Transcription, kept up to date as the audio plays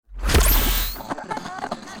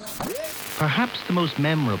Perhaps the most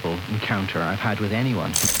memorable encounter I've had with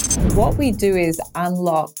anyone. What we do is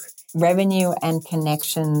unlock revenue and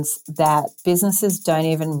connections that businesses don't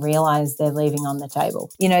even realize they're leaving on the table.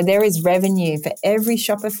 You know, there is revenue for every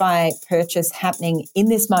Shopify purchase happening in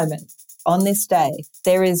this moment. On this day,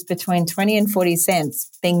 there is between 20 and 40 cents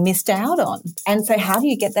being missed out on. And so how do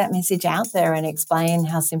you get that message out there and explain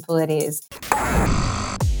how simple it is?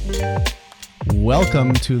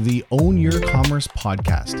 Welcome to the Own Your Commerce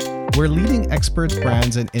podcast, where leading experts,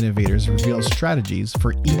 brands, and innovators reveal strategies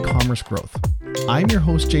for e-commerce growth. I'm your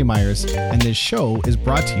host, Jay Myers, and this show is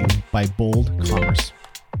brought to you by Bold Commerce.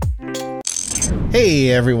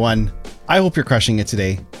 Hey, everyone. I hope you're crushing it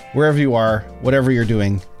today. Wherever you are, whatever you're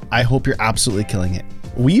doing, I hope you're absolutely killing it.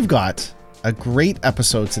 We've got a great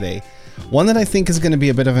episode today, one that I think is going to be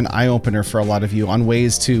a bit of an eye-opener for a lot of you on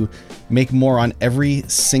ways to make more on every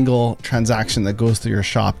single transaction that goes through your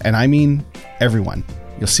shop. And I mean everyone.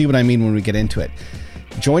 You'll see what I mean when we get into it.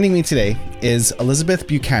 Joining me today is Elizabeth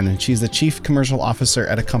Buchanan. She's the Chief Commercial Officer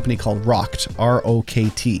at a company called Rokt,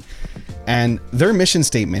 R-O-K-T. And their mission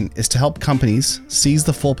statement is to help companies seize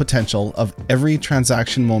the full potential of every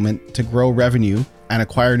transaction moment to grow revenue and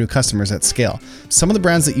acquire new customers at scale. Some of the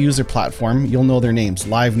brands that use their platform, you'll know their names: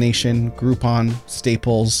 Live Nation, Groupon,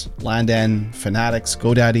 Staples, Landn, Fanatics,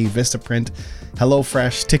 GoDaddy, Vistaprint,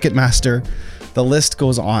 HelloFresh, Ticketmaster. The list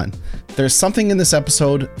goes on. There's something in this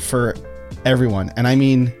episode for everyone, and I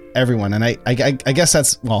mean everyone. And I guess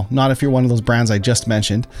that's, well, not if you're one of those brands I just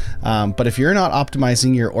mentioned, but if you're not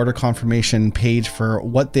optimizing your order confirmation page for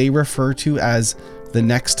what they refer to as the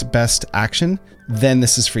next best action, then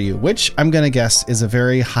this is for you, which I'm going to guess is a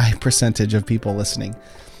very high percentage of people listening.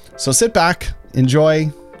 So sit back,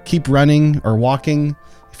 enjoy, keep running or walking.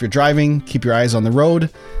 If you're driving, keep your eyes on the road,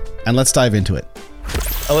 and let's dive into it.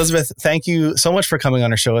 Elizabeth, thank you so much for coming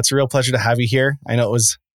on our show. It's a real pleasure to have you here. I know it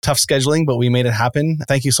was tough scheduling, but we made it happen.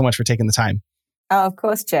 Thank you so much for taking the time. Oh, of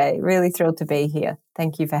course, Jay. Really thrilled to be here.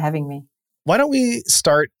 Thank you for having me. Why don't we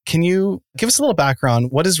start? Can you give us a little background?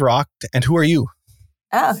 What is Rokt and who are you?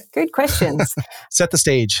 Oh, good questions. Set the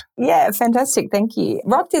stage. Yeah, fantastic. Thank you.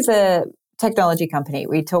 Rokt is a technology company.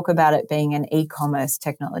 We talk about it being an e-commerce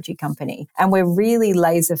technology company, and we're really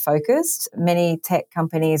laser focused. Many tech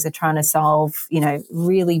companies are trying to solve,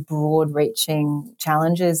 really broad reaching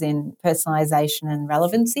challenges in personalization and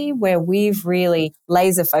relevancy, where we've really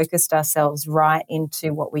laser focused ourselves right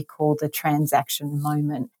into what we call the transaction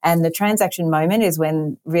moment. And the transaction moment is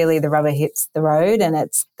when really the rubber hits the road, and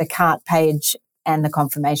it's the cart page and the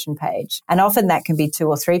confirmation page. And often that can be 2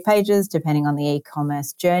 or 3 pages, depending on the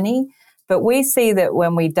e-commerce journey. But we see that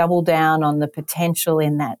when we double down on the potential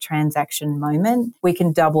in that transaction moment, we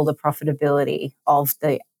can double the profitability of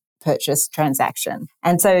the purchase transaction.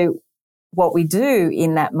 And so what we do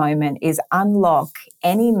in that moment is unlock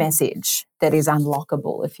any message that is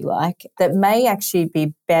unlockable, if you like, that may actually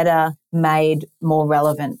be better made, more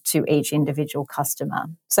relevant to each individual customer.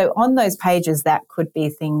 So on those pages, that could be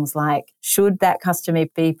things like, should that customer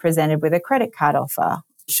be presented with a credit card offer?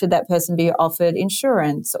 Should that person be offered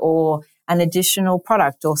insurance or an additional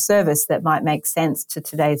product or service that might make sense to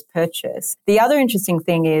today's purchase? The other interesting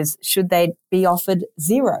thing is, should they be offered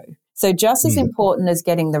zero? So just as important as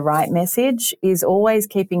getting the right message is always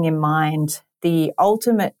keeping in mind the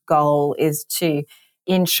ultimate goal is to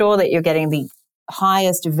ensure that you're getting the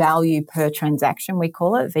highest value per transaction, we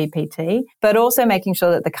call it VPT, but also making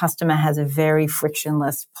sure that the customer has a very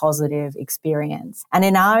frictionless, positive experience. And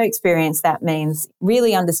in our experience, that means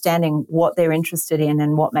really understanding what they're interested in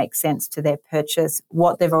and what makes sense to their purchase,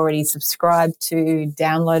 what they've already subscribed to,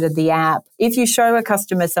 downloaded the app. If you show a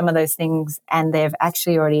customer some of those things and they've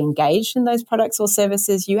actually already engaged in those products or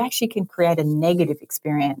services, you actually can create a negative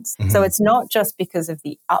experience. Mm-hmm. So it's not just because of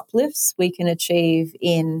the uplifts we can achieve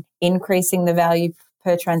in increasing the value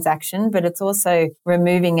per transaction, but it's also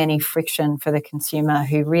removing any friction for the consumer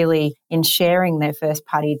who really, in sharing their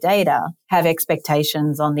first-party data, have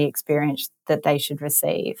expectations on the experience that they should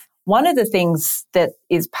receive. One of the things that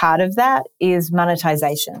is part of that is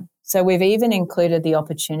monetization. So we've even included the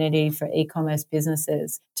opportunity for e-commerce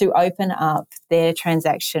businesses to open up their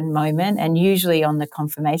transaction moment, and usually on the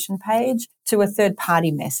confirmation page, to a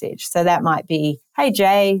third-party message. So that might be, hey,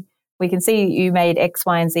 Jay, we can see you made X,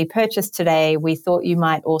 Y, and Z purchase today. We thought you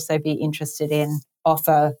might also be interested in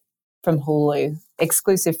offer from Hulu,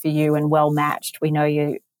 exclusive for you and well matched. We know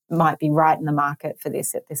you might be right in the market for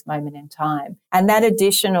this at this moment in time. And that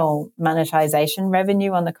additional monetization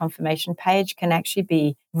revenue on the confirmation page can actually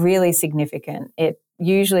be really significant. It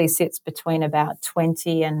usually sits between about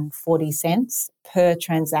 20 and 40 cents per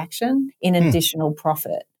transaction in additional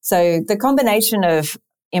profit. So the combination of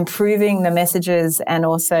improving the messages and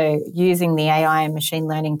also using the AI and machine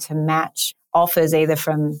learning to match offers either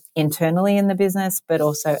from internally in the business, but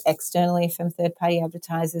also externally from third-party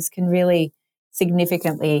advertisers can really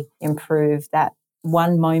significantly improve that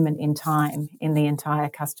one moment in time in the entire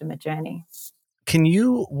customer journey. Can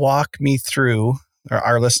you walk me through, or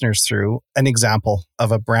our listeners through, an example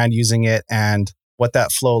of a brand using it and what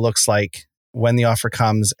that flow looks like when the offer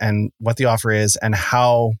comes and what the offer is and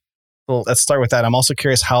how? Well, let's start with that. I'm also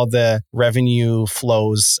curious how the revenue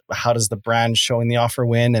flows. How does the brand showing the offer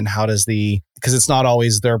win, and how does because it's not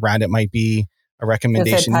always their brand, it might be a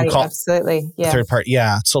recommendation. Third party, absolutely. Yeah. Third party.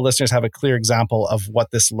 Yeah. So listeners have a clear example of what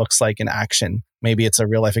this looks like in action. Maybe it's a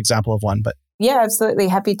real life example of one, but. Yeah, absolutely.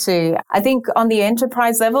 Happy to. I think on the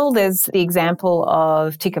enterprise level, there's the example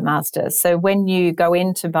of Ticketmaster. So when you go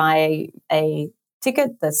in to buy a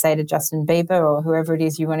ticket, let's say to Justin Bieber or whoever it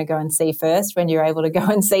is you want to go and see first, when you're able to go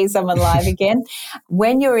and see someone live again,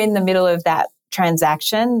 when you're in the middle of that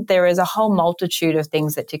transaction, there is a whole multitude of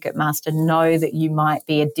things that Ticketmaster know that you might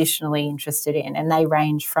be additionally interested in. And they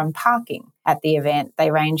range from parking at the event.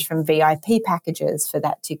 They range from VIP packages for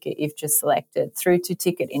that ticket you've just selected through to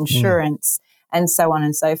ticket insurance. And so on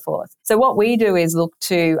and so forth. So what we do is look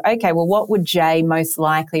to, okay, well, what would Jay most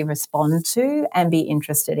likely respond to and be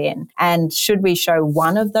interested in? And should we show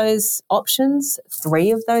one of those options,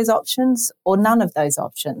 three of those options, or none of those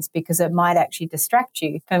options? Because it might actually distract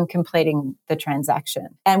you from completing the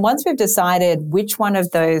transaction. And once we've decided which one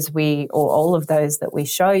of those or all of those that we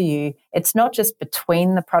show you, it's not just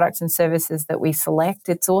between the products and services that we select,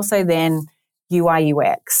 it's also then UI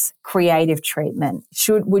UX, creative treatment.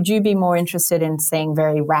 Would you be more interested in seeing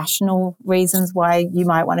very rational reasons why you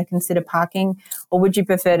might want to consider parking, or would you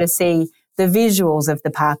prefer to see the visuals of the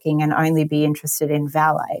parking and only be interested in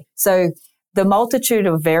valet? So the multitude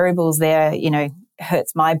of variables there,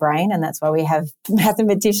 hurts my brain, and that's why we have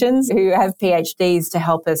mathematicians who have PhDs to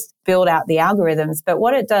help us build out the algorithms. But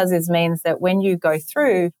what it does is means that when you go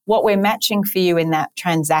through, what we're matching for you in that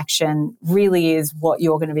transaction really is what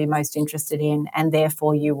you're going to be most interested in, and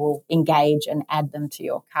therefore you will engage and add them to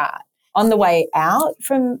your cart. On the way out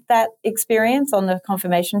from that experience on the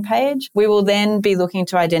confirmation page, we will then be looking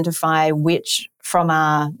to identify which from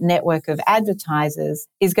our network of advertisers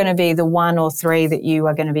is going to be the one or three that you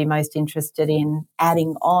are going to be most interested in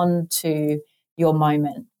adding on to your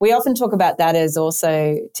moment. We often talk about that as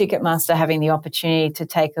also Ticketmaster having the opportunity to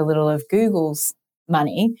take a little of Google's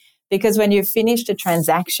money, because when you've finished a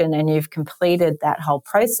transaction and you've completed that whole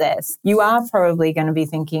process, you are probably going to be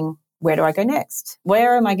thinking, where do I go next?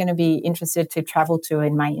 Where am I going to be interested to travel to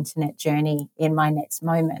in my internet journey in my next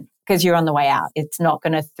moment? Because you're on the way out. It's not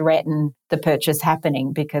going to threaten the purchase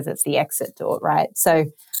happening because it's the exit door, right? So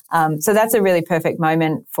that's a really perfect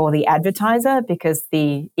moment for the advertiser, because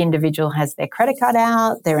the individual has their credit card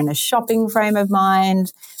out, they're in a shopping frame of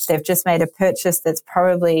mind, they've just made a purchase that's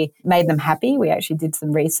probably made them happy. We actually did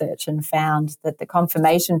some research and found that the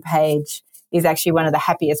confirmation page is actually one of the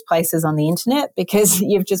happiest places on the internet, because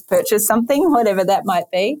you've just purchased something, whatever that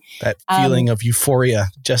might be. That feeling of euphoria.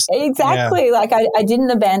 Exactly. Yeah. Like I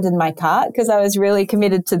didn't abandon my cart because I was really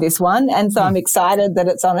committed to this one. And so I'm excited that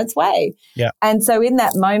it's on its way. Yeah. And so in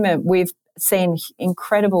that moment, we've seen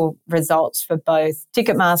incredible results for both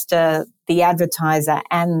Ticketmaster, the advertiser,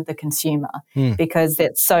 and the consumer, because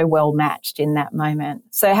it's so well matched in that moment.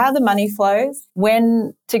 So how the money flows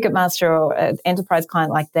when Ticketmaster or an enterprise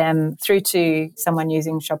client like them through to someone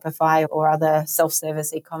using Shopify or other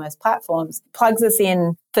self-service e-commerce platforms plugs us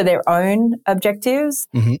in for their own objectives.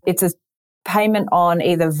 It's a payment on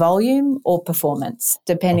either volume or performance,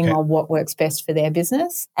 depending on what works best for their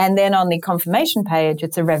business. And then on the confirmation page,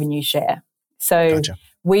 it's a revenue share. So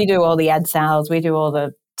we do all the ad sales, we do all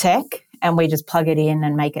the tech, and we just plug it in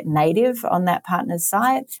and make it native on that partner's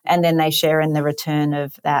site. And then they share in the return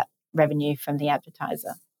of that revenue from the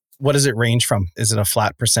advertiser. What does it range from? Is it a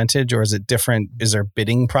flat percentage, or is it different? Is there a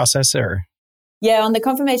bidding process or? Yeah, on the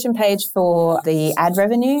confirmation page for the ad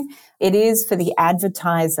revenue, it is for the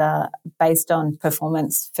advertiser based on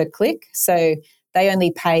performance for click. So they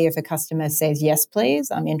only pay if a customer says, yes, please,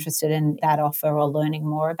 I'm interested in that offer or learning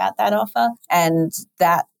more about that offer. And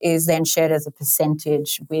that is then shared as a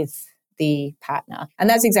percentage with the partner. And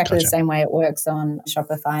that's exactly the same way it works on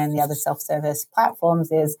Shopify and the other self-service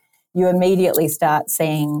platforms is you immediately start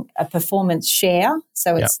seeing a performance share.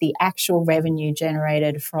 So it's the actual revenue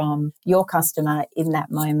generated from your customer in that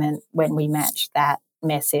moment when we match that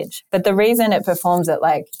message. But the reason it performs at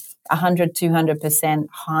like 100, 200%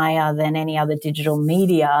 higher than any other digital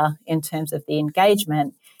media in terms of the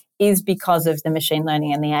engagement is because of the machine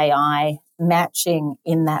learning and the AI matching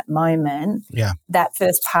in that moment that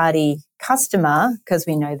first party customer, because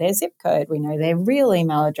we know their zip code, we know their real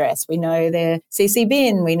email address, we know their CC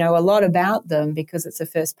bin, we know a lot about them because it's a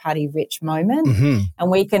first-party rich moment.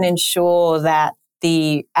 And we can ensure that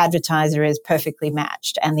the advertiser is perfectly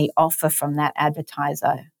matched and the offer from that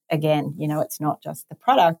advertiser, again, it's not just the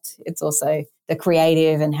product, it's also the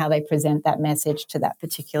creative and how they present that message to that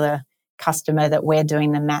particular customer that we're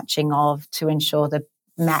doing the matching of to ensure the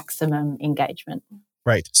maximum engagement.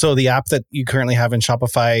 Right. So the app that you currently have in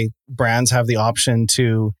Shopify, brands have the option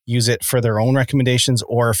to use it for their own recommendations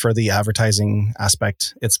or for the advertising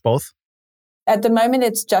aspect. It's both? At the moment,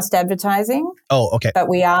 it's just advertising. Oh, okay. But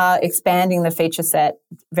we are expanding the feature set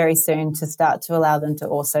very soon to start to allow them to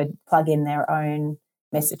also plug in their own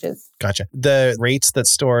messages. Gotcha. The rates that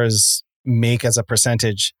stores make as a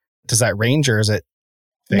percentage, does that range or is it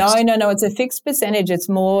fixed? No. It's a fixed percentage. It's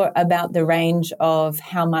more about the range of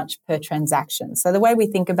how much per transaction. So the way we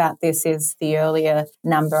think about this is the earlier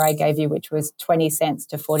number I gave you, which was 20 cents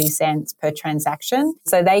to 40 cents per transaction.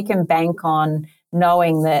 So they can bank on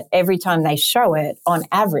knowing that every time they show it, on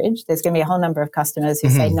average, there's going to be a whole number of customers who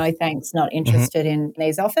say, no, thanks, not interested in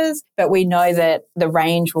these offers. But we know that the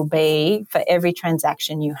range will be for every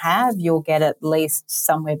transaction you have, you'll get at least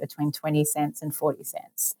somewhere between 20 cents and 40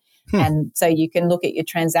 cents. And so you can look at your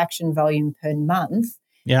transaction volume per month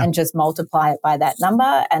and just multiply it by that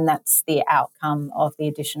number. And that's the outcome of the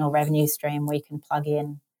additional revenue stream we can plug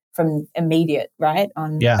in from immediate, right?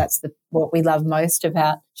 That's what we love most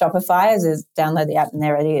about Shopify is download the app and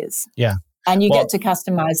there it is. Yeah. And you get to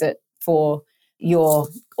customize it for your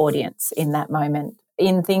audience in that moment.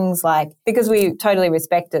 In things like, because we totally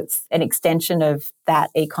respect it's an extension of that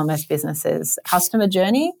e-commerce business's customer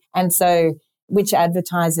journey. And so which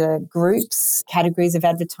advertiser groups, categories of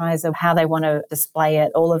advertiser, how they want to display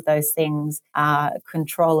it, all of those things are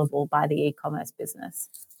controllable by the e-commerce business.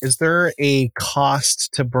 Is there a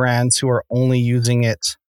cost to brands who are only using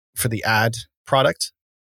it for the ad product?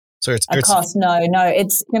 So it's a cost? No.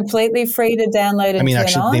 It's completely free to download and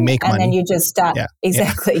turn on. They make money. And then you just start. Yeah.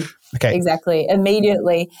 Exactly. Yeah. Okay. Exactly.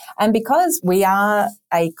 Immediately. And because we are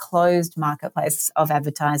a closed marketplace of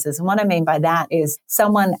advertisers, and what I mean by that is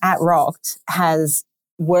someone at Rokt has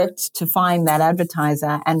worked to find that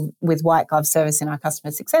advertiser, and with white glove service in our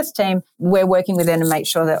customer success team, we're working with them to make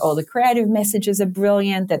sure that all the creative messages are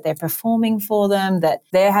brilliant, that they're performing for them, that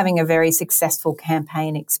they're having a very successful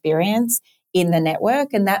campaign experience in the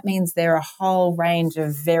network. And that means there are a whole range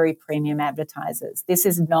of very premium advertisers. This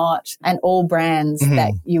is not an all brands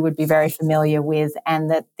that you would be very familiar with,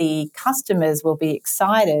 and that the customers will be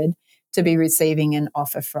excited to be receiving an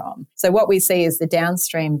offer from. So what we see is the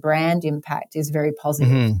downstream brand impact is very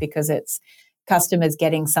positive because it's customers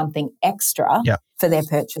getting something extra for their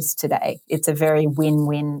purchase today. It's a very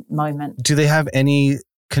win-win moment. Do they have any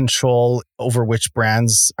control over which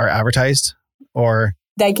brands are advertised, or?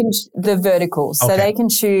 They can, the verticals. So they can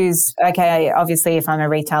choose, okay, obviously if I'm a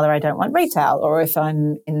retailer, I don't want retail, or if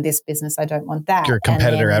I'm in this business, I don't want that. Your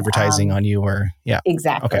competitor advertising on you or,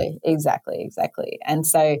 Exactly. And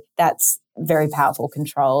so that's very powerful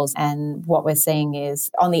controls. And what we're seeing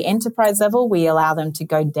is on the enterprise level, we allow them to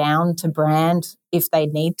go down to brand if they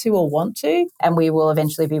need to or want to. And we will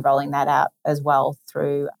eventually be rolling that out as well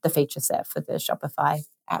through the feature set for the Shopify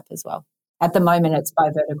app as well. At the moment, it's by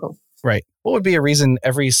vertical. Right. What would be a reason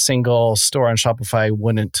every single store on Shopify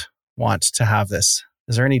wouldn't want to have this?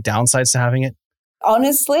 Is there any downsides to having it?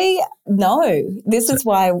 Honestly, no. This is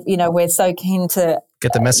why, we're so keen to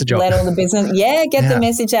get the message out. Let all the business, the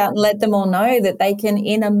message out and let them all know that they can,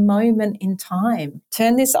 in a moment in time,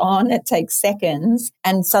 turn this on. It takes seconds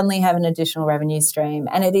and suddenly have an additional revenue stream.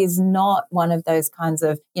 And it is not one of those kinds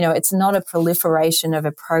of, it's not a proliferation of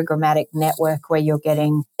a programmatic network where you're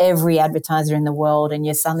getting every advertiser in the world and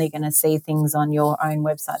you're suddenly going to see things on your own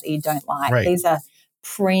website that you don't like. Right. These are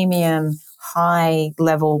premium,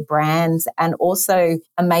 high-level brands and also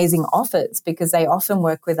amazing offers, because they often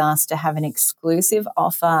work with us to have an exclusive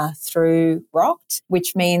offer through Rokt,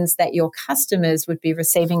 which means that your customers would be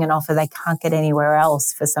receiving an offer they can't get anywhere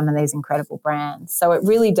else for some of these incredible brands. So it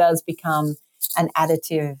really does become an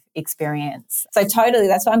additive experience. So totally,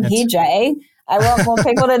 that's why I'm here, Jay. I want more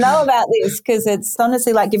people to know about this because it's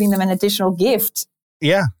honestly like giving them an additional gift.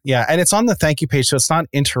 Yeah. And it's on the thank you page, so it's not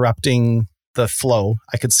interrupting the flow.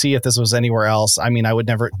 I could see if this was anywhere else. I mean, I would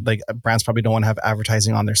never, brands probably don't want to have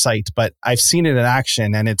advertising on their site, but I've seen it in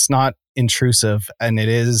action and it's not intrusive and it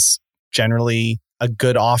is generally a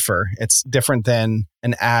good offer. It's different than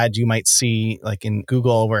an ad you might see like in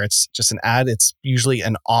Google where it's just an ad. It's usually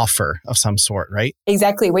an offer of some sort, right?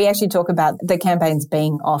 Exactly. We actually talk about the campaigns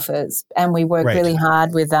being offers, and we work Right. really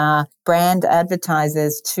hard with our brand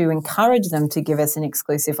advertisers to encourage them to give us an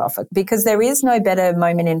exclusive offer, because there is no better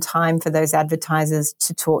moment in time for those advertisers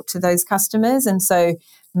to talk to those customers. And so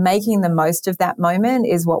making the most of that moment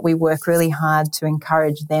is what we work really hard to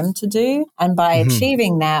encourage them to do. And by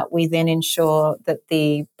achieving that, we then ensure that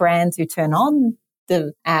the brands who turn on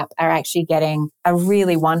the app are actually getting a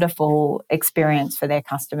really wonderful experience for their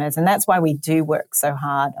customers. And that's why we do work so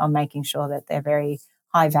hard on making sure that they're very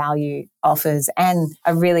high value offers and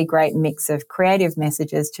a really great mix of creative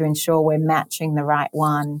messages to ensure we're matching the right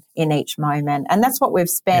one in each moment. And that's what we've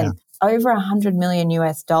spent over $100 million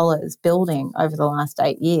building over the last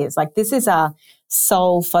 8 years. Like, this is our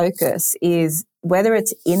sole focus, is whether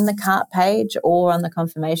it's in the cart page or on the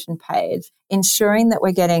confirmation page, ensuring that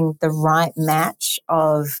we're getting the right match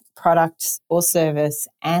of product or service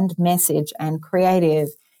and message and creative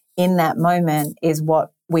in that moment is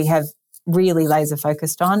what we have really laser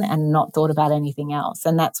focused on and not thought about anything else.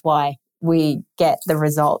 And that's why we get the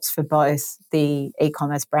results for both the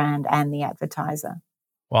e-commerce brand and the advertiser.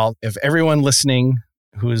 Well, if everyone listening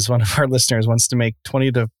who is one of our listeners wants to make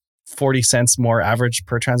 20 to 40 cents more average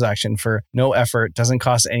per transaction for no effort, doesn't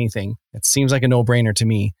cost anything, it seems like a no-brainer to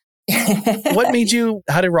me.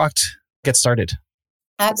 How did Rokt get started?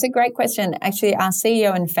 That's a great question. Actually, our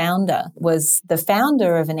CEO and founder was the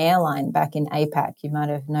founder of an airline back in APAC. You might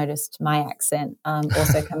have noticed my accent,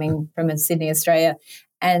 also coming from Sydney, Australia.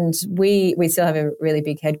 And we still have a really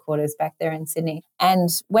big headquarters back there in Sydney. And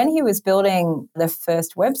when he was building the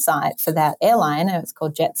first website for that airline, and it's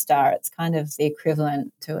called Jetstar, it's kind of the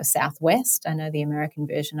equivalent to a Southwest. I know the American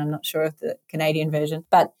version. I'm not sure of the Canadian version.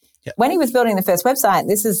 But when he was building the first website,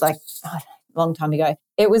 this is like a long time ago,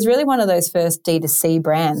 it was really one of those first D2C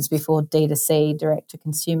brands before D2C, direct to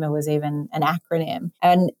consumer, was even an acronym.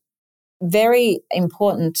 And very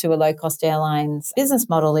important to a low-cost airline's business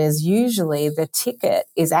model is usually the ticket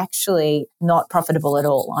is actually not profitable at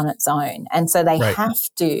all on its own. And so they have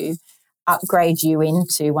to upgrade you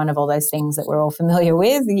into one of all those things that we're all familiar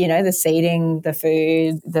with, you know, the seating, the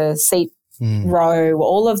food, the seat row,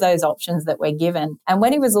 all of those options that we're given. And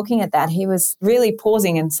when he was looking at that, he was really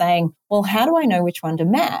pausing and saying, well, how do I know which one to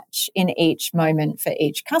match in each moment for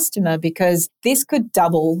each customer? Because this could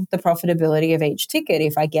double the profitability of each ticket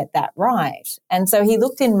if I get that right. And so he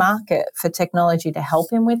looked in market for technology to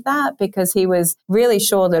help him with that, because he was really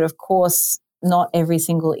sure that, of course, not every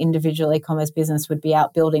single individual e-commerce business would be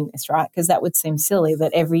out building this, right? Because that would seem silly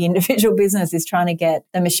that every individual business is trying to get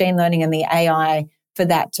the machine learning and the AI for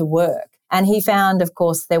that to work. And he found, of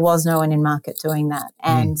course, there was no one in market doing that.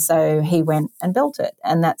 And so he went and built it.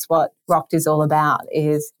 And that's what Rokt is all about,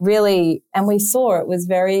 is really, and we saw it was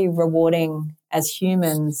very rewarding as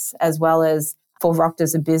humans, as well as for Rokt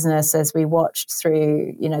as a business, as we watched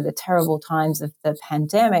through, you know, the terrible times of the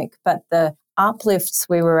pandemic, but the uplifts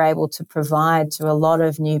we were able to provide to a lot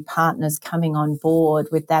of new partners coming on board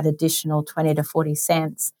with that additional 20 to 40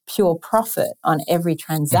 cents pure profit on every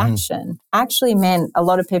transaction actually meant a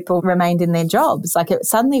lot of people remained in their jobs. Like, it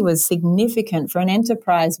suddenly was significant for an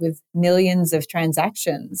enterprise with millions of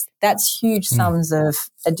transactions. That's huge sums of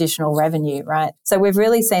additional revenue, right? So we've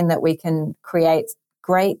really seen that we can create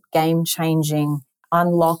great game-changing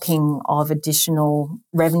unlocking of additional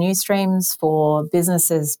revenue streams for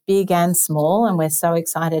businesses big and small. And we're so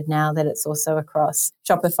excited now that it's also across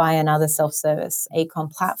Shopify and other self-service e-com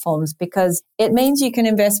platforms, because it means you can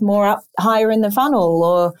invest more up higher in the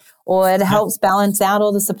funnel, or it helps balance out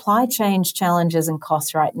all the supply chain challenges and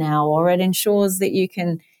costs right now, or it ensures that you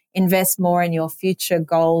can invest more in your future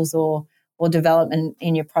goals or development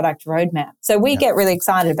in your product roadmap. So we get really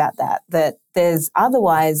excited about that there's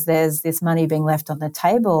this money being left on the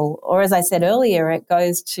table. Or, as I said earlier, it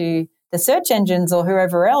goes to the search engines or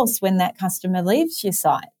whoever else when that customer leaves your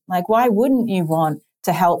site. Like, why wouldn't you want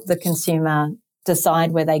to help the consumer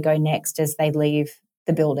decide where they go next as they leave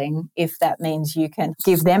the building, if that means you can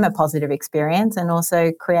give them a positive experience and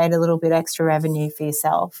also create a little bit extra revenue for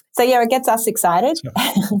yourself? So it gets us excited.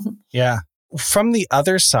 From the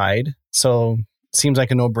other side, so seems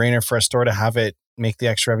like a no-brainer for a store to have it make the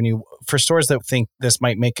extra revenue. For stores that think this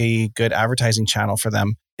might make a good advertising channel for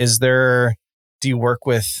them, do you work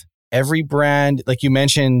with every brand? Like you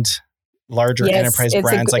mentioned, larger enterprise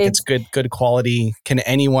brands, it's good quality. Can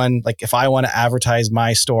anyone, like if I want to advertise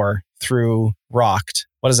my store through Rokt,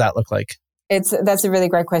 what does that look like? That's a really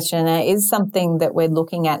great question. And it is something that we're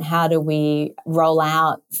looking at. How do we roll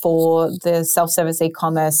out for the self-service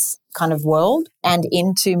e-commerce kind of world and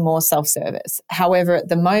into more self-service? However, at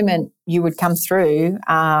the moment, you would come through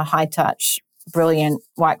our high-touch, brilliant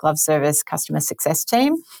white glove service customer success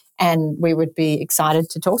team, and we would be excited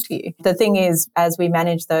to talk to you. The thing is, as we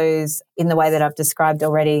manage those in the way that I've described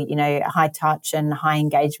already, high touch and high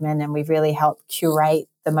engagement, and we really help curate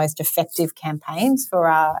the most effective campaigns for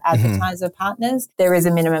our advertiser partners, there is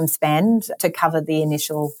a minimum spend to cover the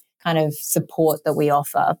initial kind of support that we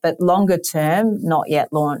offer. But longer term, not yet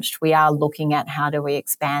launched. We are looking at how do we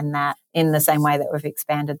expand that in the same way that we've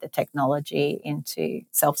expanded the technology into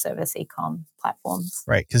self-service e-com platforms.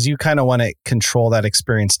 Right, because you kind of want to control that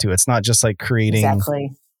experience too. It's not just like creating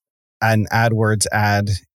an AdWords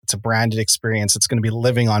ad. It's a branded experience. It's going to be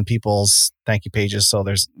living on people's thank you pages. So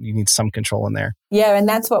you need some control in there. Yeah, and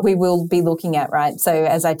that's what we will be looking at, right? So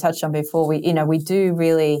as I touched on before, we do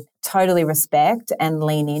really totally respect and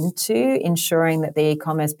lean into ensuring that the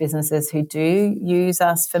e-commerce businesses who do use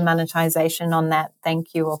us for monetization on that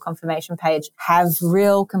thank you or confirmation page have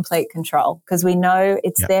real complete control, because we know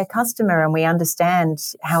it's their customer and we understand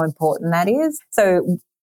how important that is. So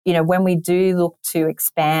when we do look to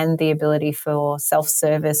expand the ability for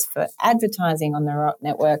self-service for advertising on the Rock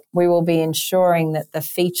Network, we will be ensuring that the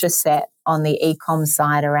feature set on the e-com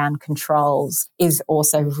side around controls is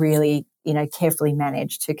also really, carefully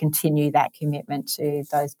managed to continue that commitment to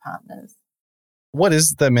those partners. What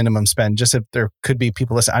is the minimum spend? Just if there could be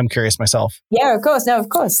people listening, I'm curious myself. Yeah, of course. No, of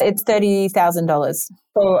course. It's $30,000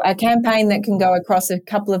 for a campaign that can go across a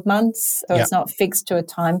couple of months. So it's not fixed to a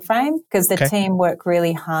time frame, because the team work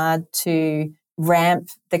really hard to ramp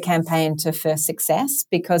the campaign to first success,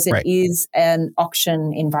 because it is an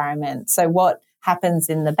auction environment. So what happens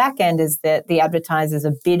in the back end is that the advertisers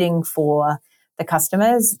are bidding for the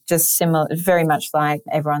customers, just similar, very much like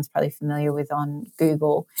everyone's probably familiar with on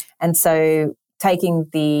Google. And so taking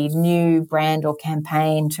the new brand or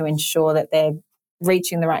campaign to ensure that they're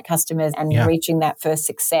reaching the right customers and reaching that first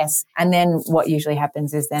success. And then what usually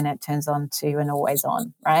happens is then it turns on to an always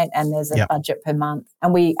on, right? And there's a budget per month.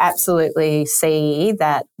 And we absolutely see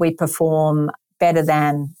that we perform better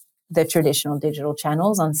than the traditional digital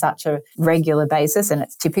channels on such a regular basis, and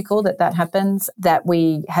it's typical that happens, that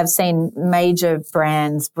we have seen major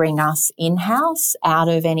brands bring us in-house out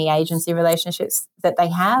of any agency relationships that they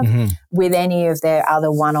have with any of their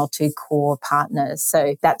other one or two core partners.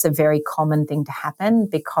 So that's a very common thing to happen,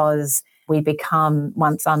 because we become,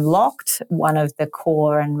 once unlocked, one of the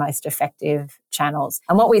core and most effective channels.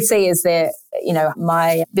 And what we see is that,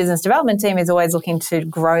 my business development team is always looking to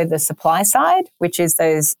grow the supply side, which is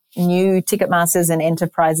those new Ticketmasters and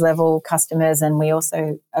enterprise level customers. And we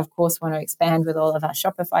also, of course, want to expand with all of our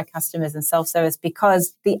Shopify customers and self-service,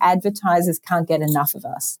 because the advertisers can't get enough of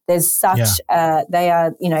us. There's such, they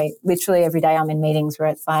are, literally every day I'm in meetings where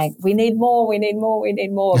it's like, we need more,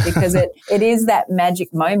 because it is that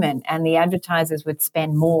magic moment, and the advertisers would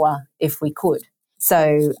spend more if we could.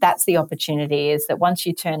 So that's the opportunity, is that once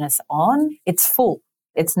you turn us on, it's full.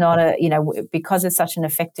 It's not because it's such an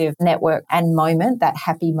effective network and moment, that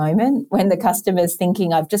happy moment when the customer's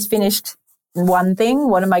thinking, I've just finished one thing,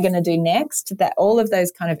 what am I going to do next? That all of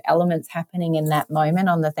those kind of elements happening in that moment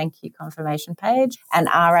on the thank you confirmation page, and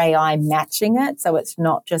RAI matching it, so it's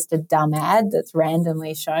not just a dumb ad that's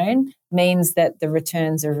randomly shown, means that the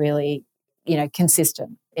returns are really,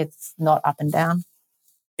 consistent. It's not up and down.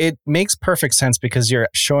 It makes perfect sense, because you're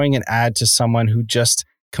showing an ad to someone who just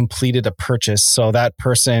completed a purchase. So that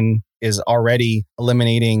person is already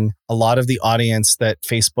eliminating a lot of the audience that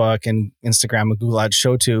Facebook and Instagram and Google Ads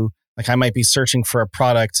show to. Like, I might be searching for a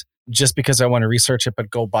product just because I want to research it, but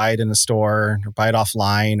go buy it in the store or buy it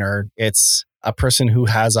offline. Or it's a person who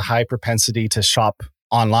has a high propensity to shop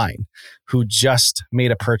online, who just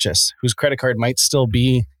made a purchase, whose credit card might still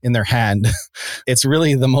be in their hand. It's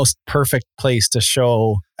really the most perfect place to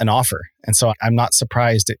show an offer. And so I'm not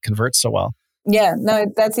surprised it converts so well. Yeah, no,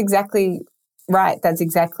 that's exactly right. That's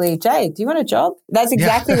exactly, Jay, do you want a job? That's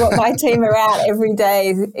exactly what my team are out every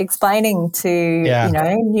day explaining to,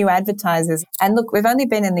 new advertisers. And look, we've only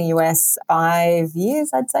been in the US 5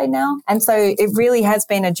 years, I'd say now. And so it really has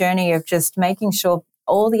been a journey of just making sure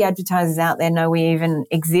all the advertisers out there know we even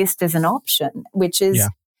exist as an option, which is,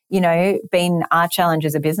 been our challenge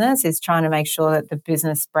as a business, is trying to make sure that the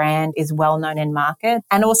business brand is well known in market.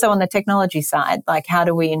 And also on the technology side, like, how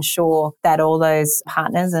do we ensure that all those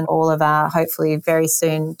partners and all of our hopefully very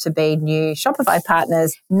soon to be new Shopify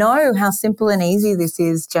partners know how simple and easy this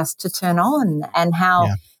is just to turn on, and how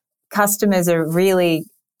customers are really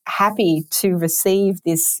happy to receive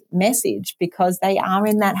this message because they are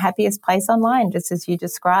in that happiest place online, just as you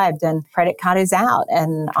described, and credit card is out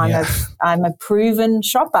and I'm a proven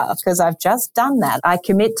shopper because I've just done that. I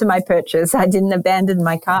commit to my purchase. I didn't abandon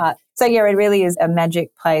my cart. So yeah, it really is a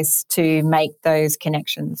magic place to make those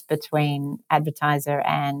connections between advertiser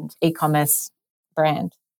and e-commerce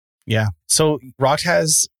brand. Yeah. So Rokt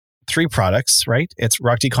has 3 products, right? It's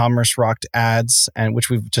Rokt E-commerce, Rokt Ads, and which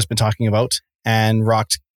we've just been talking about, and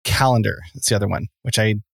Rokt Calendar. It's the other one, which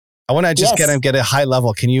I want to just get a high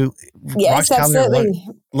level. Can you? Yes, Rokt absolutely.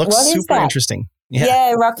 Calendar looks super interesting.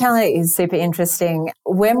 Yeah, Rokt Calendar is super interesting.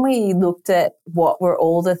 When we looked at what were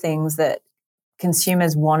all the things that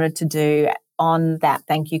consumers wanted to do on that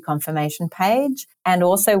thank you confirmation page, and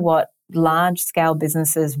also what large scale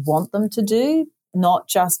businesses want them to do, not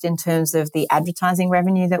just in terms of the advertising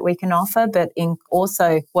revenue that we can offer, but in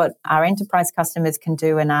also what our enterprise customers can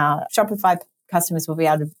do and our Shopify customers will be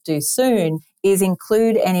able to do soon, is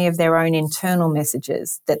include any of their own internal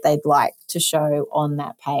messages that they'd like to show on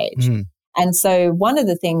that page. Mm. And so one of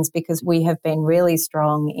the things, because we have been really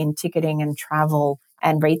strong in ticketing and travel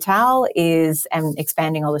and retail and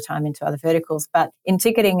expanding all the time into other verticals, but in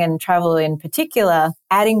ticketing and travel in particular,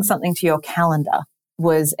 adding something to your calendar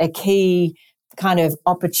was a key kind of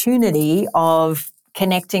opportunity of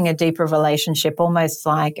connecting a deeper relationship, almost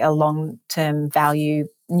like a long-term value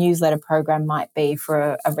newsletter program might be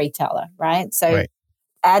for a retailer, right? So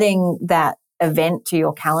adding that event to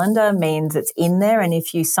your calendar means it's in there. And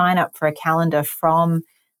if you sign up for a calendar from,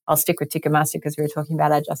 I'll stick with Ticketmaster because we were talking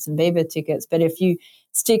about our Justin Bieber tickets, but if you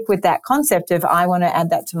stick with that concept of I want to add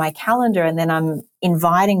that to my calendar and then I'm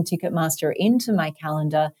inviting Ticketmaster into my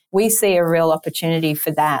calendar, we see a real opportunity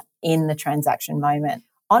for that in the transaction moment.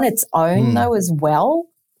 On its own, though, as well,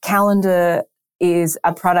 Calendar is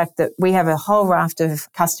a product that we have a whole raft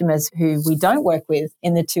of customers who we don't work with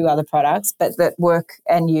in the 2 other products, but that work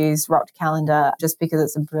and use Rokt Calendar just because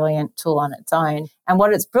it's a brilliant tool on its own. And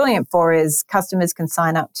what it's brilliant for is customers can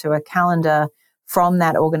sign up to a calendar from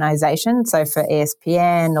that organization. So for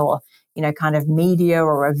ESPN or, kind of media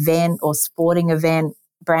or event or sporting event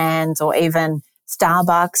brands, or even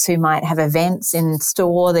Starbucks who might have events in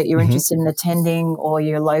store that you're interested in attending, or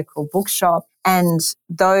your local bookshop. And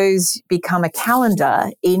those become a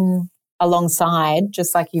calendar in alongside,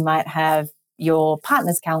 just like you might have your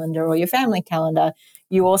partner's calendar or your family calendar.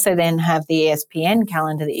 You also then have the ESPN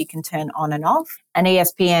calendar that you can turn on and off, and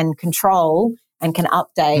ESPN control and can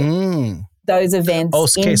update those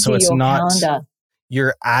events into your calendar.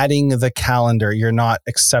 You're adding the calendar. You're not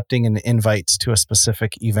accepting an invite to a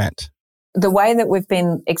specific event. The way that we've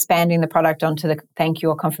been expanding the product onto the thank you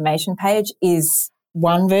or confirmation page is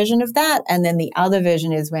one version of that. And then the other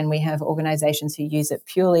version is when we have organizations who use it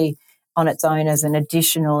purely on its own as an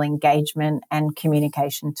additional engagement and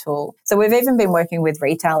communication tool. So we've even been working with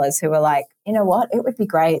retailers who are like, you know what, it would be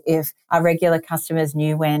great if our regular customers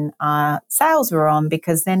knew when our sales were on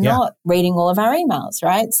because they're not reading all of our emails,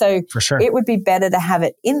 right? So for sure, it would be better to have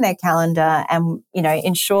it in their calendar and,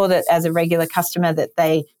 ensure that as a regular customer that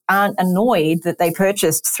they aren't annoyed that they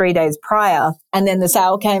purchased 3 days prior and then the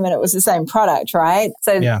sale came and it was the same product, right?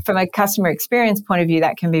 So from a customer experience point of view,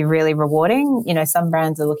 that can be really rewarding. Some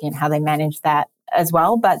brands are looking at how they manage that as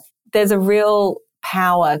well, but there's a real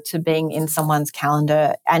power to being in someone's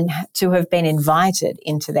calendar and to have been invited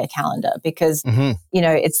into their calendar because,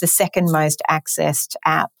 it's the second most accessed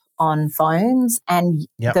app on phones and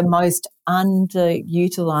the most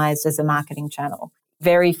underutilized as a marketing channel.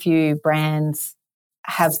 Very few brands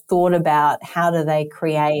have thought about how do they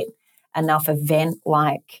create enough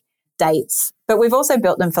event-like dates. But we've also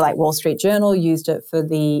built them for like Wall Street Journal, used it for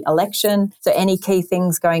the election. So any key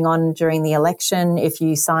things going on during the election, if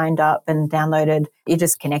you signed up and downloaded, you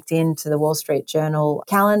just connect into the Wall Street Journal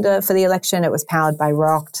calendar for the election. It was powered by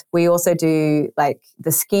Rokt. We also do like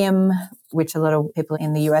the Skim, which a lot of people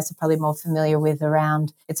in the US are probably more familiar with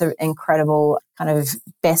around. It's an incredible kind of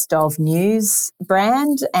best of news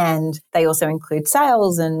brand. And they also include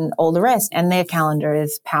sales and all the rest. And their calendar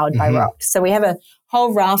is powered by Rokt. So we have a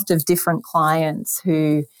whole raft of different clients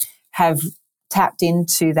who have tapped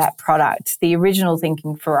into that product. The original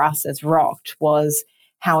thinking for us as Rokt was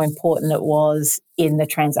how important it was in the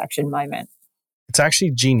transaction moment. It's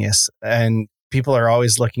actually genius. And people are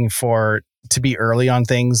always looking to be early on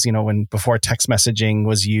things. When before text messaging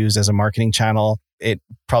was used as a marketing channel, it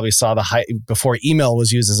probably saw before email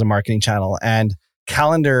was used as a marketing channel. And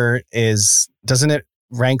calendar doesn't it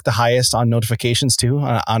rank the highest on notifications too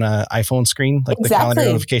on an iPhone screen? Like the calendar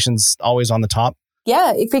notifications always on the top.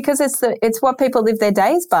 Yeah, because it's what people live their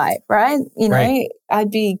days by, right? You know, Right.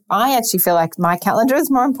 I actually feel like my calendar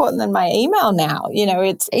is more important than my email now. You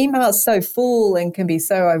know, email is so full and can be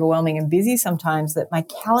so overwhelming and busy sometimes that my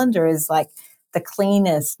calendar is like the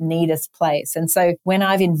cleanest, neatest place. And so when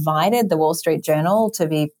I've invited the Wall Street Journal to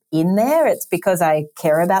be in there, it's because I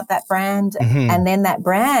care about that brand. And then that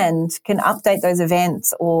brand can update those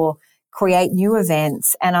events or create new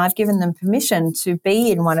events. And I've given them permission to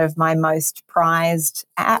be in one of my most prized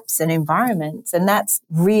apps and environments. And that's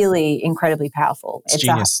really incredibly powerful. It's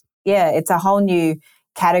genius. It's a whole new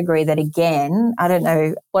category that, again, I don't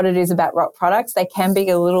know what it is about Rokt products. They can be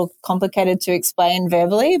a little complicated to explain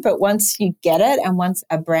verbally, but once you get it and once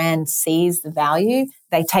a brand sees the value,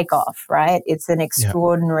 they take off, right? It's an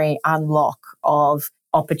extraordinary unlock of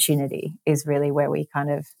opportunity is really where we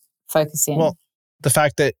kind of focus in. Well, the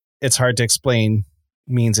fact that it's hard to explain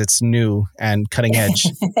means it's new and cutting edge.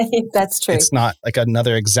 That's true. It's not like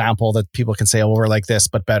another example that people can say, oh, we're like this,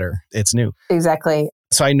 but better. It's new. Exactly.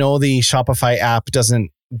 So I know the Shopify app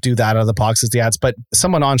doesn't do that out of the box as the ads, but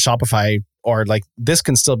someone on Shopify or like this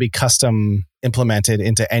can still be custom implemented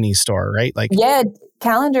into any store, right? Like, yeah,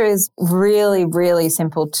 Calendar is really, really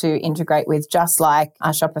simple to integrate with, just like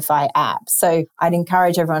our Shopify app. So I'd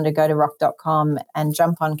encourage everyone to go to rokt.com and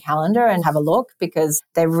jump on Calendar and have a look, because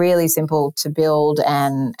they're really simple to build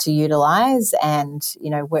and to utilize. And, you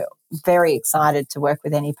know, we're very excited to work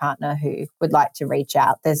with any partner who would like to reach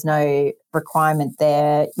out. There's no requirement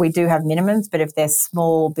there. We do have minimums, but if they're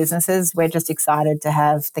small businesses, we're just excited to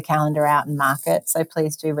have the calendar out in market. So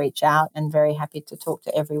please do reach out, and very happy to talk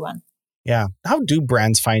to everyone. Yeah. How do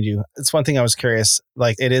brands find you? It's one thing I was curious.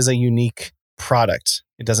 Like, it is a unique product.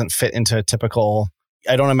 It doesn't fit into a typical,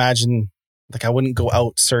 I don't imagine, like, I wouldn't go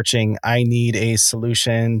out searching, I need a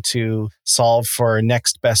solution to solve for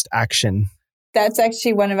next best action. That's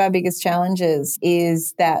actually one of our biggest challenges,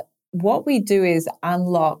 is that what we do is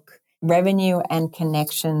unlock revenue and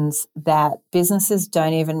connections that businesses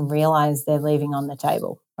don't even realize they're leaving on the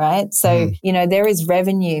table, right? So, you know, there is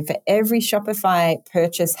revenue for every Shopify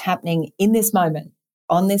purchase happening in this moment,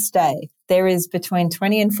 on this day. There is between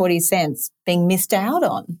 20 and 40 cents being missed out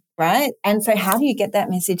on, right? And so how do you get that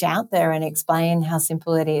message out there and explain how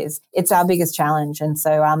simple it is? It's our biggest challenge. And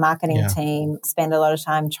so our marketing team spend a lot of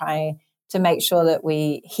time trying to make sure that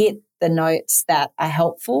we hit the notes that are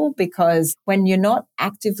helpful, because when you're not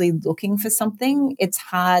actively looking for something, it's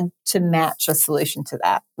hard to match a solution to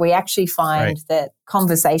that. We actually find that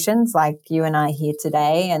conversations like you and I here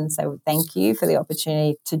today, and so thank you for the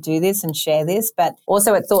opportunity to do this and share this, but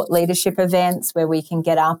also at thought leadership events where we can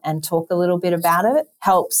get up and talk a little bit about it,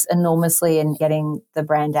 helps enormously in getting the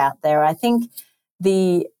brand out there. I think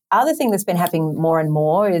the other thing that's been happening more and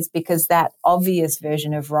more is, because that obvious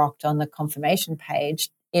version of Rokt on the confirmation page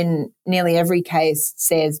in nearly every case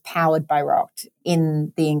says powered by Rokt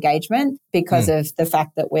in the engagement, because of the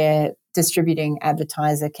fact that we're distributing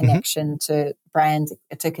advertiser connection to brands,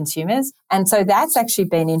 to consumers. And so that's actually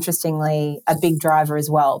been, interestingly, a big driver as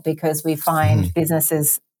well, because we find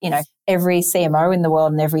businesses, you know, every CMO in the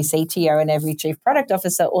world and every CTO and every chief product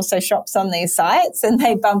officer also shops on these sites, and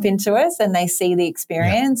they bump into us and they see the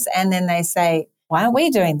experience and then they say, why aren't we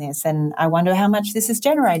doing this? And I wonder how much this is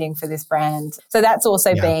generating for this brand. So that's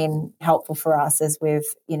also been helpful for us as we've,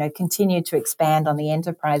 you know, continued to expand on the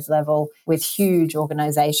enterprise level with huge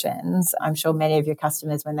organizations. I'm sure many of your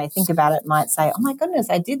customers, when they think about it, might say, oh my goodness,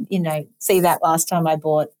 I did, you know, see that last time I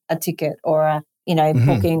bought a ticket or a, you know,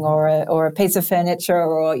 booking or a piece of furniture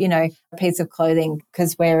or, you know, a piece of clothing,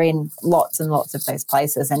 because we're in lots and lots of those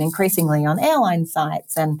places, and increasingly on airline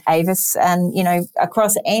sites and Avis, and, you know,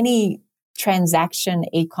 across any transaction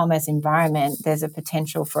e-commerce environment, there's a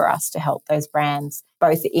potential for us to help those brands,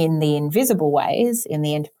 both in the invisible ways, in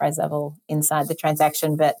the enterprise level inside the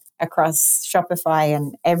transaction, but across Shopify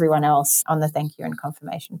and everyone else on the thank you and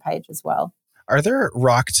confirmation page as well. Are there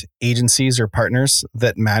Rokt agencies or partners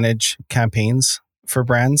that manage campaigns for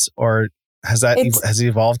brands, or has it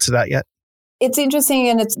evolved to that yet? It's interesting,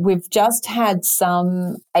 and we've just had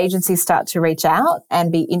some agencies start to reach out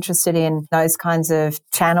and be interested in those kinds of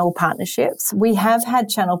channel partnerships. We have had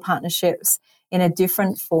channel partnerships in a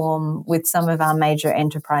different form with some of our major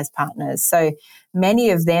enterprise partners. So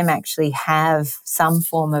many of them actually have some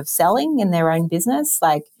form of selling in their own business,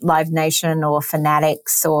 like Live Nation or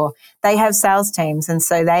Fanatics, or they have sales teams. And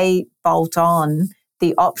so they bolt on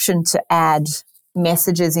the option to add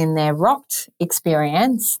messages in their Rokt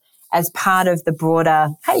experience as part of the broader,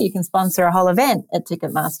 hey, you can sponsor a whole event at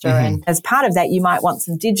Ticketmaster. And as part of that, you might want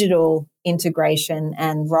some digital integration,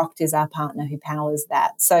 and Rokt is our partner who powers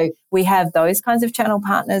that. So we have those kinds of channel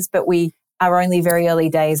partners, but we are only very early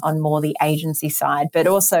days on more the agency side. But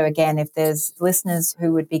also, again, if there's listeners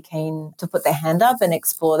who would be keen to put their hand up and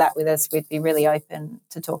explore that with us, we'd be really open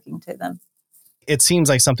to talking to them. It seems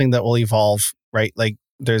like something that will evolve, right? Like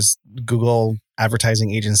there's Google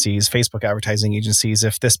advertising agencies, Facebook advertising agencies.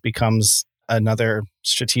 If this becomes another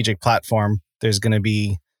strategic platform, there's going to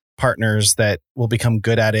be partners that will become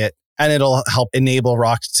good at it, and it'll help enable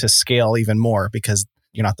Rokt to scale even more because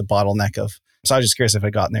you're not the bottleneck of. So I was just curious if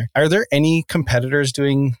it got in there. Are there any competitors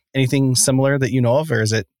doing anything similar that you know of, or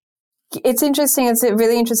is it? It's interesting. It's a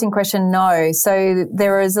really interesting question. No. So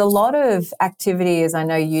there is a lot of activity, as I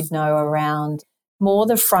know you'd know, around more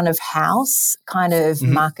the front of house kind of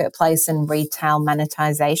marketplace and retail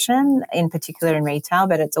monetization, in particular in retail,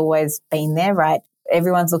 but it's always been there, right?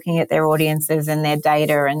 Everyone's looking at their audiences and their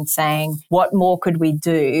data and saying, what more could we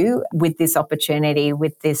do with this opportunity,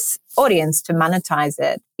 with this audience to monetize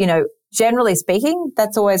it? You know, generally speaking,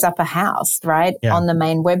 that's always upper house, right? Yeah. On the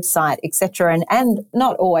main website, etc. And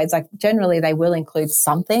not always, like generally they will include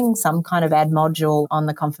something, some kind of ad module on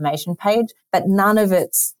the confirmation page, but none of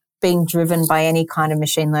it's being driven by any kind of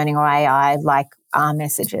machine learning or AI like our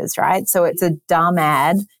messages, right? So it's a dumb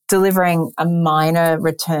ad delivering a minor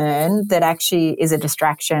return that actually is a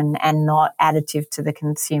distraction and not additive to the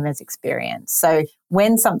consumer's experience. So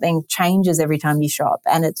when something changes every time you shop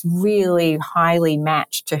and it's really highly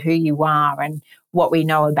matched to who you are and what we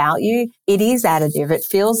know about you, it is additive. It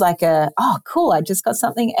feels like oh, cool, I just got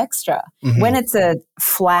something extra. When it's a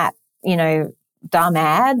flat, dumb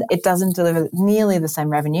ad, it doesn't deliver nearly the same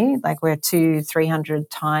revenue. Like we're 200-300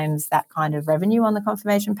 times that kind of revenue on the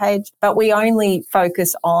confirmation page, but we only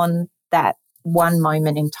focus on that one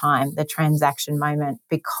moment in time, the transaction moment,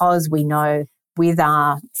 because we know with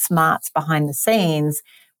our smarts behind the scenes,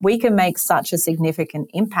 we can make such a significant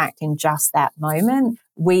impact in just that moment.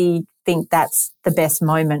 We think that's the best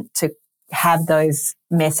moment to have those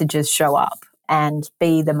messages show up and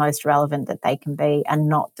be the most relevant that they can be and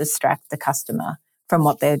not distract the customer from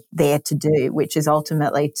what they're there to do, which is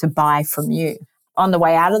ultimately to buy from you. On the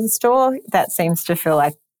way out of the store, that seems to feel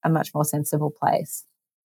like a much more sensible place.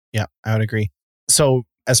 Yeah, I would agree. So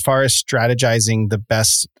as far as strategizing the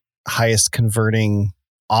best, highest converting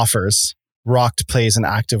offers, Rokt plays an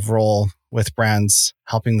active role with brands,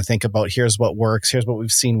 helping to think about here's what works, here's what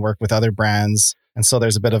we've seen work with other brands. And so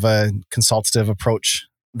there's a bit of a consultative approach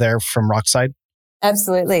there from Rokt's side.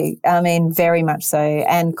 Absolutely. I mean, very much so.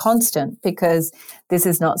 And constant, because this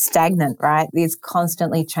is not stagnant, right? It's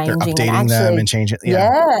constantly changing. They're updating them and changing.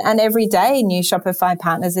 Yeah. And every day new Shopify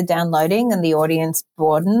partners are downloading and the audience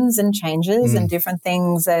broadens and changes and different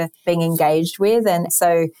things are being engaged with. And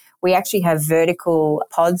so we actually have vertical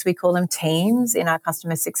pods, we call them teams in our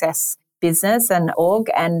customer success business and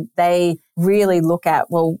org, and they really look at,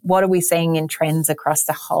 well, what are we seeing in trends across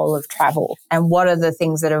the whole of travel? And what are the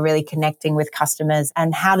things that are really connecting with customers?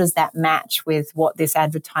 And how does that match with what this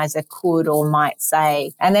advertiser could or might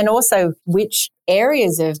say? And then also, which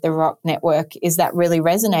areas of the Rokt network is that really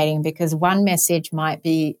resonating? Because one message might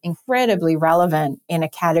be incredibly relevant in a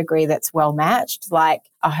category that's well matched, like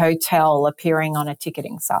a hotel appearing on a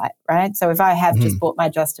ticketing site, right? So if I have just bought my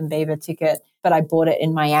Justin Bieber ticket, but I bought it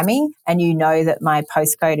in Miami and you know that my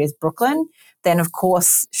postcode is Brooklyn, then of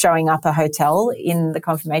course showing up a hotel in the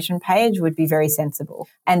confirmation page would be very sensible.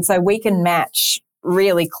 And so we can match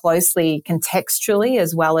really closely contextually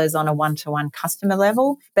as well as on a one-to-one customer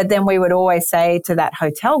level. But then we would always say to that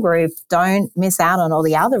hotel group, don't miss out on all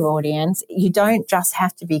the other audience. You don't just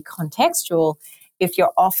have to be contextual if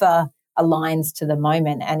your offer aligns to the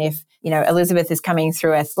moment. And if, Elizabeth is coming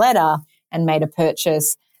through Athleta and made a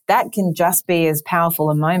purchase, that can just be as powerful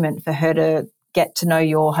a moment for her to get to know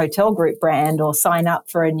your hotel group brand or sign up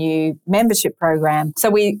for a new membership program. So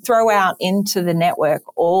we throw out into the network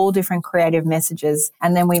all different creative messages,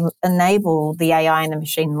 and then we enable the AI and the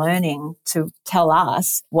machine learning to tell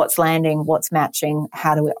us what's landing, what's matching,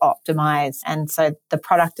 how do we optimize. And so the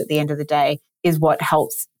product at the end of the day is what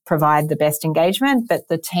helps provide the best engagement, but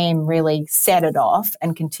the team really set it off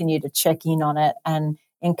and continue to check in on it and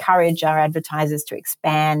encourage our advertisers to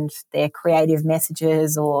expand their creative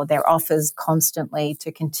messages or their offers constantly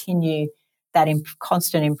to continue that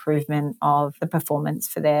constant improvement of the performance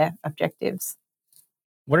for their objectives.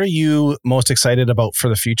 What are you most excited about for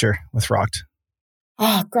the future with Rokt?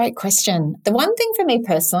 Oh, great question. The one thing for me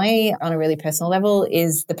personally, on a really personal level,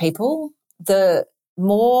 is the people. The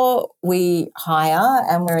more we hire,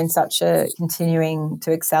 and we're in such a continuing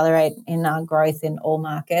to accelerate in our growth in all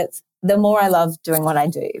markets, the more I love doing what I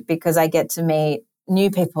do because I get to meet new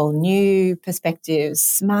people, new perspectives,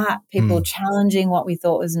 smart people challenging what we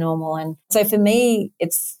thought was normal. And so for me,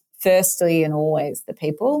 it's firstly and always the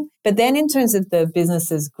people. But then in terms of the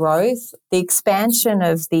business's growth, the expansion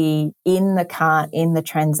of the in the cart, in the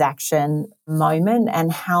transaction moment,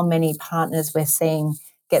 and how many partners we're seeing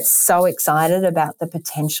get so excited about the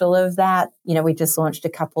potential of that. You know, we just launched a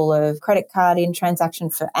couple of credit card in transaction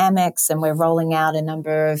for Amex, and we're rolling out a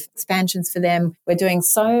number of expansions for them. We're doing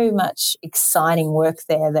so much exciting work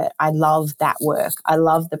there that I love that work. I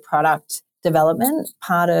love the product development,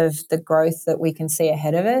 part of the growth that we can see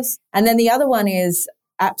ahead of us. And then the other one is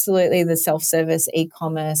absolutely the self-service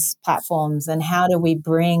e-commerce platforms, and how do we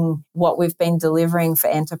bring what we've been delivering for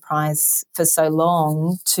enterprise for so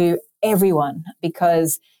long to everyone,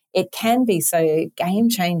 because it can be so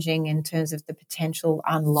game-changing in terms of the potential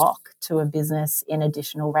unlock to a business in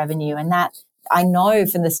additional revenue. And that, I know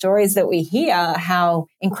from the stories that we hear, how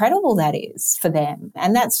incredible that is for them.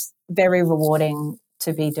 And that's very rewarding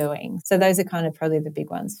to be doing. So those are kind of probably the big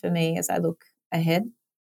ones for me as I look ahead.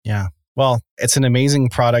 Yeah. Well, it's an amazing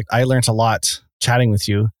product. I learned a lot chatting with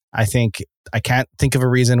you. I can't think of a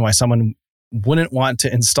reason why someone wouldn't want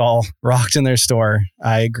to install Rokt in their store.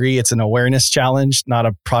 I agree. It's an awareness challenge, not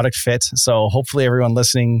a product fit. So hopefully everyone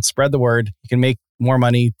listening, spread the word. You can make more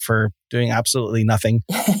money for doing absolutely nothing.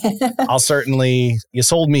 You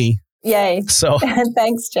sold me. Yay. So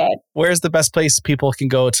thanks, Chad. Where's the best place people can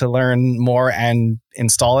go to learn more and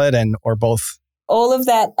install it, or both? All of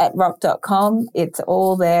that at rokt.com. It's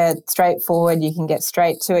all there, straightforward. You can get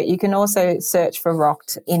straight to it. You can also search for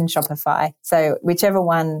Rokt in Shopify. So whichever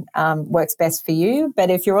one works best for you. But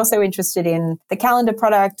if you're also interested in the calendar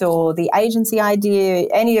product or the agency idea,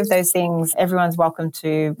 any of those things, everyone's welcome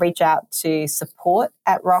to reach out to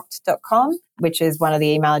support@rokt.com, which is one of the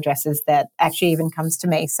email addresses that actually even comes to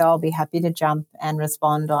me. So I'll be happy to jump and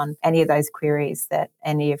respond on any of those queries that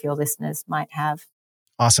any of your listeners might have.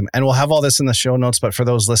 Awesome. And we'll have all this in the show notes, but for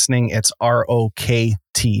those listening, it's rokt.com.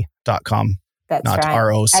 That's not right.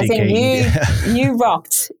 ROCKE. As in you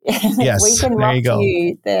rocked. Yes, we can there rock you go.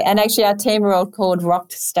 you. And actually our team are all called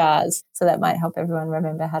Rokt Stars. So that might help everyone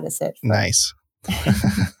remember how to search for Nice.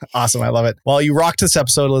 Awesome. I love it. Well, you rocked this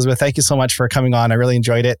episode, Elizabeth. Thank you so much for coming on. I really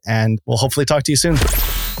enjoyed it, and we'll hopefully talk to you soon.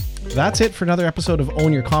 That's it for another episode of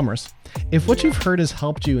Own Your Commerce. If what you've heard has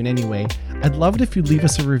helped you in any way, I'd love it if you'd leave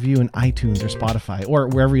us a review in iTunes or Spotify or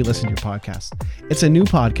wherever you listen to your podcast. It's a new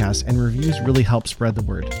podcast, and reviews really help spread the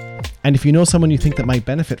word. And if you know someone you think that might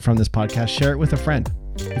benefit from this podcast, share it with a friend.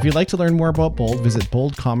 If you'd like to learn more about Bold, visit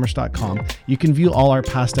boldcommerce.com. You can view all our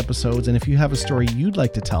past episodes, and if you have a story you'd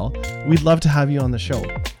like to tell, we'd love to have you on the show.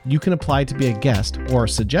 You can apply to be a guest or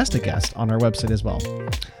suggest a guest on our website as well.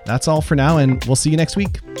 That's all for now, and we'll see you next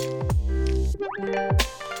week.